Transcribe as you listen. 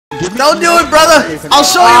Don't do it, brother. I'll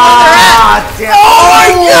show you where they're at. Damn. Oh my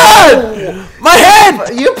god! My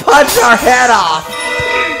head! You punched our head off.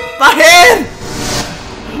 My head!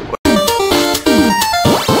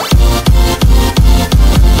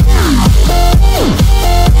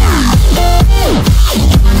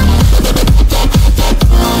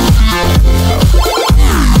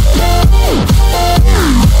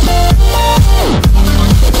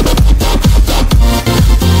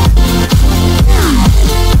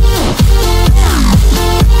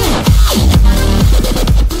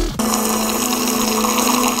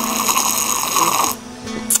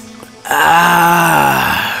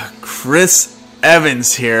 Chris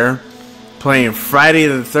Evans here, playing Friday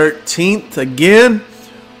the 13th again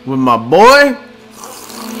with my boy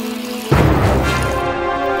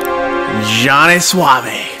Johnny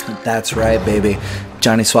Saovi. That's right, baby.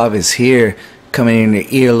 Johnny Saovi is here, coming in your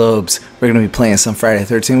earlobes. We're gonna be playing some Friday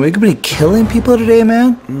the 13th. We're gonna be killing people today,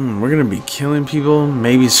 man. We're gonna be killing people,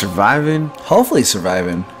 maybe surviving. Hopefully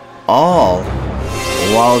surviving. All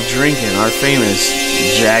while drinking our famous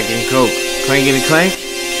Jack and Coke. Clankety clank,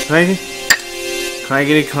 clanky,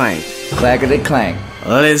 clankety clank. Clackety clank.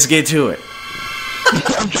 Let's get to it.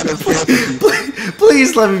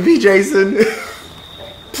 Please let me be Jason.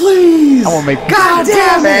 Please. I won't make. God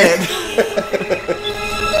damn it.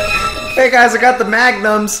 Hey guys, I got the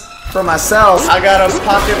magnums for myself. I got a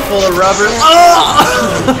pocket full of rubber.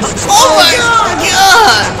 Oh my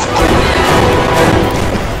god!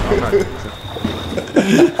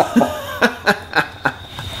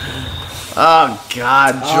 Oh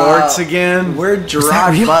god, jorts again. We're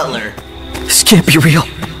Gerard Butler. This can't be real.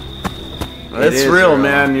 It's real,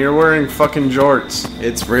 man. You're wearing fucking jorts.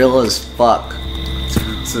 It's real as fuck.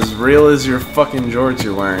 It's as real as your fucking jorts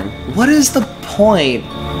you're wearing. What is the point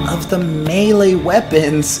of the melee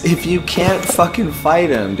weapons if you can't fucking fight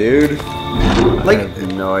them, dude? Like, I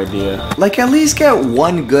have no idea. Like, at least get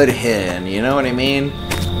one good hit in, you know what I mean?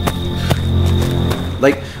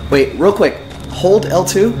 Like, wait, real quick. Hold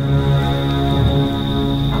L2.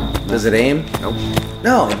 Does it aim? Nope.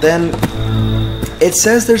 No, then it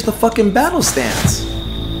says there's the fucking battle stance.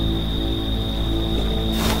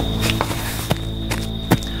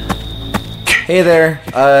 Hey there,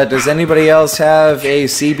 does anybody else have a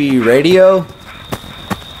CB radio?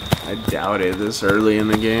 I doubt it this early in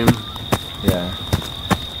the game. Yeah,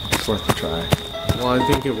 it's worth a try. Well, I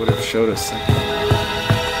think it would have showed a second.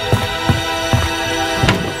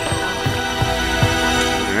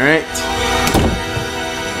 Alright.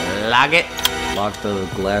 Lock it. Lock the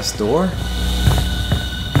glass door.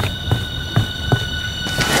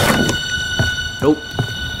 Nope.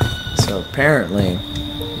 So apparently,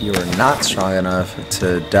 you are not strong enough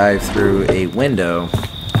to dive through a window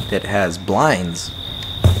that has blinds.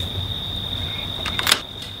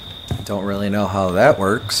 Don't really know how that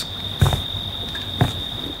works.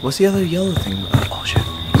 What's the other yellow thing? Oh shit.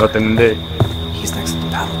 Nothing there. He's next to the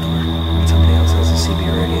battle door. And somebody else has a CB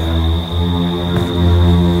radio.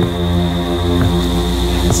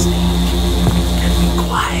 Snake. Gotta be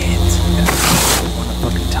quiet. I wanna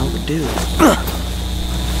fucking tell the dude.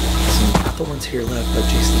 Listen, not the ones to your left, but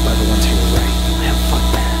Jason's by the ones to your right. Man, fuck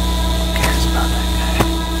that. Who cares about that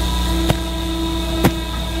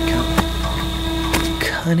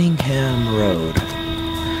guy? Cunningham Road.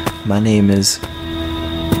 My name is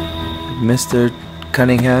Mr.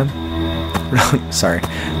 Cunningham. Sorry,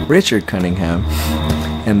 Richard Cunningham.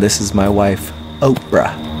 And this is my wife,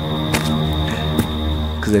 Oprah.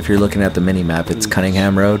 Because if you're looking at the mini map, it's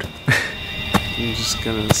Cunningham Road. I'm just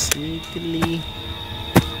gonna sneakily.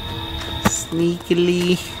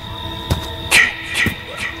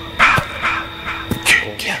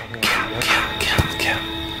 Kill.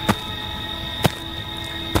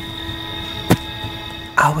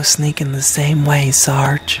 I was sneaking the same way,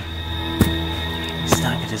 Sarge. He's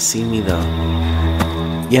not gonna see me though.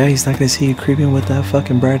 Yeah, he's not gonna see you creeping with that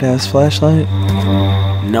fucking bright ass flashlight.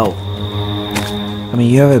 No. I mean,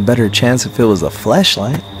 you have a better chance if it was a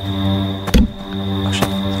flashlight. Oh shit.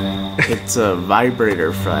 It's a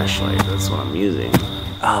vibrator flashlight. That's what I'm using.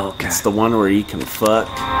 Oh, okay. It's the one where you can fuck,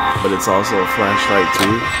 but it's also a flashlight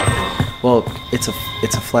too. Well, it's a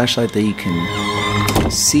flashlight that you can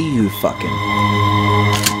see you fucking.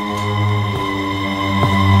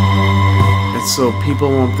 It's so people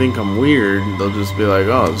won't think I'm weird. They'll just be like,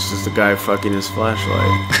 oh, it's just a guy fucking his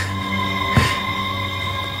flashlight.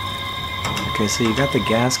 Okay, so you got the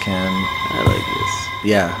gas can. I like this.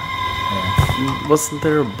 Yeah. Wasn't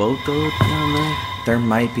there a boat though down there? There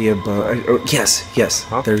might be a boat. Oh, yes.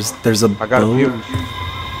 Huh? There's a I got a boat. view.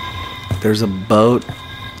 There's a boat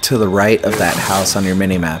to the right of that house on your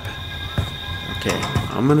mini map. Okay,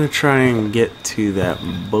 I'm I'm gonna try and get to that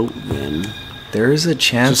boat then. There is a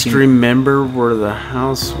chance. Just remember where the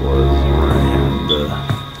house was where I had the.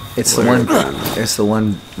 It's the one. It's the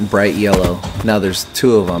one bright yellow. Now there's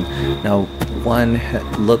two of them. Now one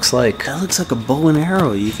looks like. That looks like a bow and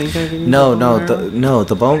arrow. You think I can? No, the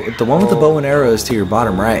one with the bow and arrow is to your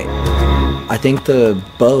bottom right. I think the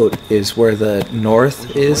boat is where the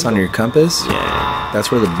north is on your compass. Yeah.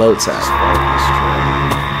 That's where the boat's at.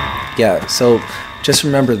 Yeah. So just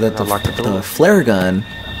remember that the flare gun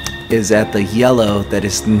is at the yellow. That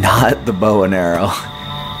is not the bow and arrow.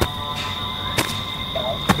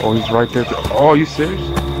 Oh, he's right there. Oh, are you serious?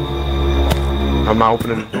 I'm not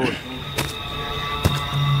opening the door.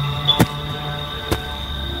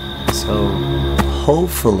 So,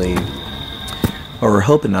 hopefully, what we're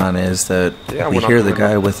hoping on is that we hear the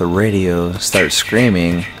guy with the radio start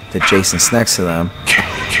screaming that Jason's next to them,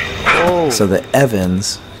 so that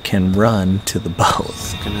Evans can run to the boat.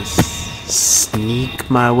 Just gonna sneak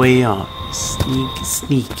my way on. Sneaky.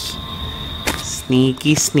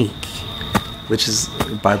 Which is,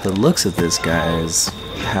 by the looks of this guy, is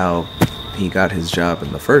how he got his job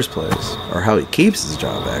in the first place, or how he keeps his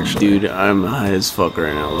job, actually. Dude, I'm high as fuck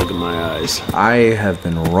right now. Look at my eyes. I have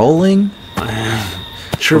been rolling. I am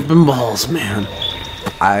tripping balls, man.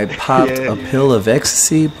 I popped a pill of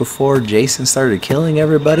ecstasy before Jason started killing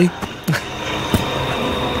everybody.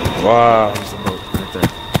 Wow. There's the boat right there.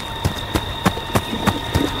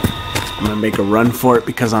 I'm gonna make a run for it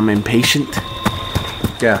because I'm impatient.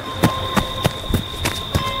 Yeah.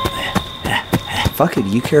 Fuck it,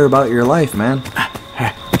 you care about your life, man.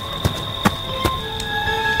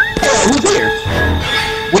 Who's here?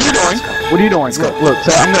 What are you doing? What are you doing? Look,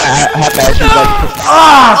 so I'm gonna have to ask you like.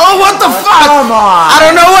 Oh, what the fuck? Come on! Out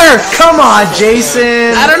of nowhere! Come on,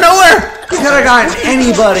 Jason! Out of nowhere! You could have gotten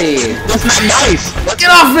anybody. That's not nice.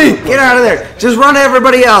 Get off me! Get out of there! Just run to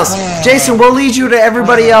everybody else. Jason, we'll lead you to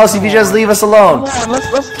everybody else if you just leave us alone.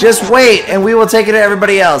 Let's. Just wait, and we will take it to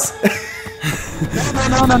everybody else.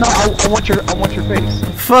 No. I want your face.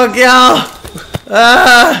 Fuck y'all!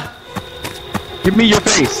 Give me your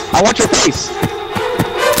face. I want your face.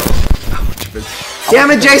 Damn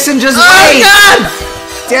it, Jason! Just wait! Oh God!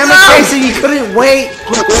 Damn it, Jason! You couldn't wait.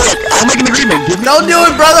 Look, I'll make an agreement. Don't do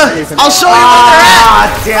it, brother! I'll show you where they're at!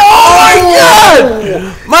 Damn. Oh my God!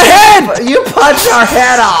 My head! You punched our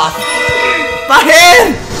head off. My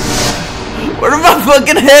head! Where did my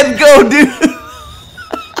fucking head go, dude?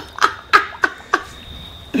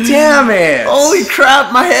 Damn it! Holy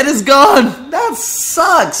crap, my head is gone! That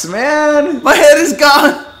sucks, man. My head is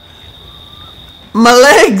gone! My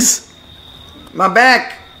legs! My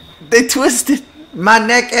back, They twisted! my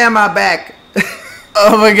neck, and my back.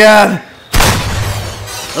 Oh my God!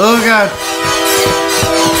 Oh God!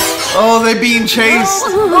 Oh, they being chased!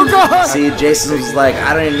 Oh God! See, Jason was like,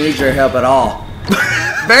 I don't need your help at all.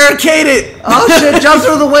 Barricade it! Oh shit, jump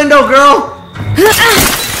through the window, girl!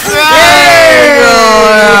 There you go!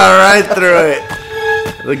 Yeah, right through it.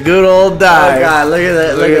 The good old dive. Oh God, look at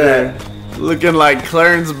that, look at that. Looking like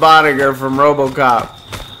Clarence Boniger from RoboCop.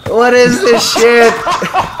 What is this shit?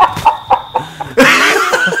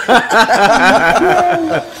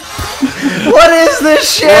 What is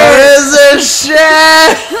this shit? What is this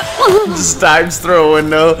shit? Just dives through a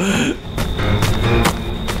window.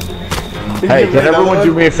 Hey, can everyone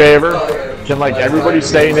do me a favor? Can like everybody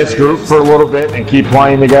stay in this group for a little bit and keep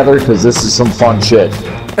playing together? Because this is some fun shit.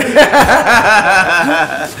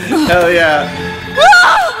 Hell yeah.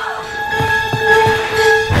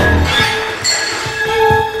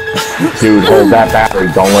 Dude, hold that battery.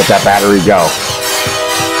 Don't let that battery go.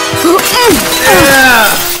 Yeah.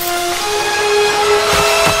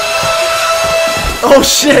 Oh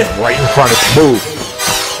shit. Right in front of you. Move.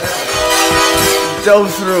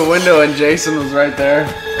 Dove through a window and Jason was right there.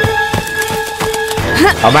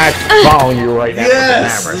 I'm actually following you right now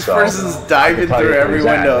Yes! with This the camera, so person's diving tell you through where every he's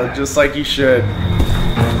at. window, just like you should.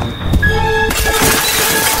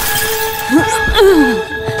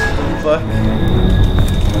 Fuck.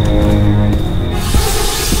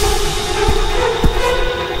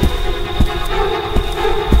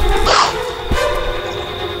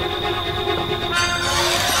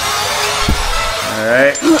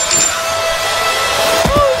 Alright.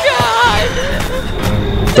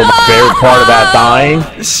 So my favorite part of that dying.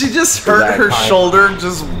 She just hurt her shoulder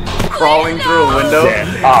just crawling through a window.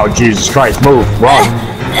 Oh Jesus Christ! Move, run!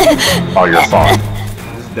 Oh, you're fucked.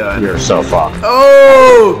 It's done. You're so fucked.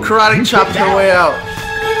 Oh! Karate chopped her way out.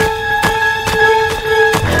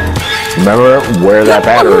 Remember where that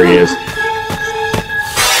battery is.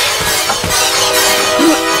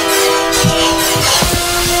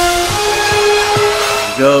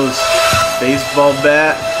 Goes. Baseball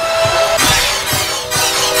bat.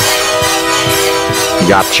 You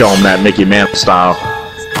got to show him that Mickey Mantle style.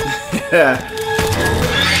 Yeah.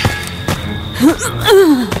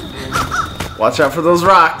 Watch out for those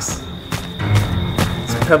rocks.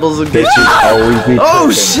 These pebbles will get you. Always be Oh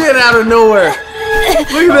tripping. shit! Out of nowhere.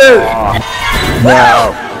 Look at this.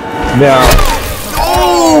 No.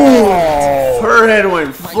 Oh! Her head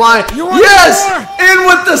went flying. Yes! In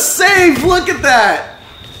with the save. Look at that.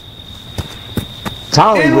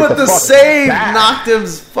 Tommy In with the fucking save. bat. Knocked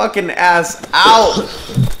his fucking ass out.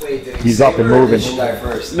 Wait, did he He's save up and her or moving. Did she die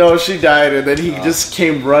first? No, she died, and then he just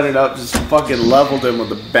came running up, just fucking leveled him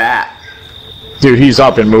with a bat. Dude, he's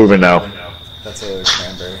up and moving now. That's a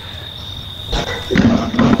cranberry.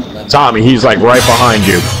 Tommy, he's like right behind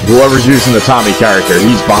you. Whoever's using the Tommy character,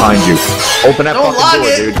 he's behind you. Open that Don't fucking lock door,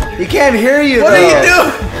 it. dude. He can't hear you. What though. are you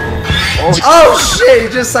doing? Oh shit! He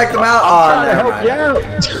just psyched him out. Oh, Trying to never help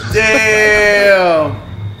mind. you out. Damn.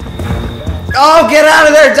 Oh, get out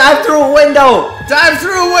of there! Dive through a window. Dive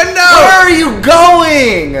through a window. Where are you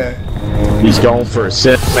going? He's going for a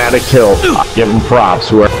cinematic kill. I give him props.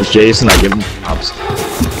 Whoever's Jason, I give him props.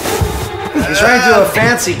 He's trying to do a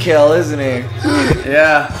fancy kill, isn't he?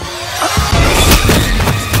 Yeah.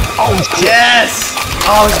 Oh, Yes.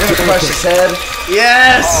 Oh, he's gonna crush his head.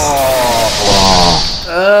 Yes.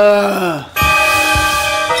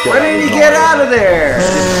 Where did he get out of there?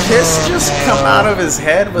 Did piss just come out of his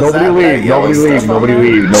head? Was Nobody that leave. yellow Nobody leave. stuff on Nobody there?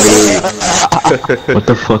 leave. Nobody leave. What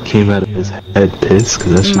the fuck came out of his head? Piss?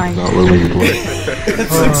 Because that shit's not related to it.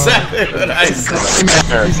 That's exactly what I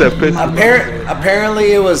said. He said piss.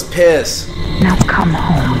 Apparently, it was piss. Now come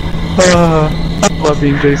home. I love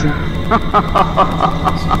being Jason.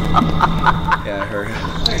 Yeah, I heard.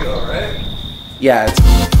 Yeah, it's.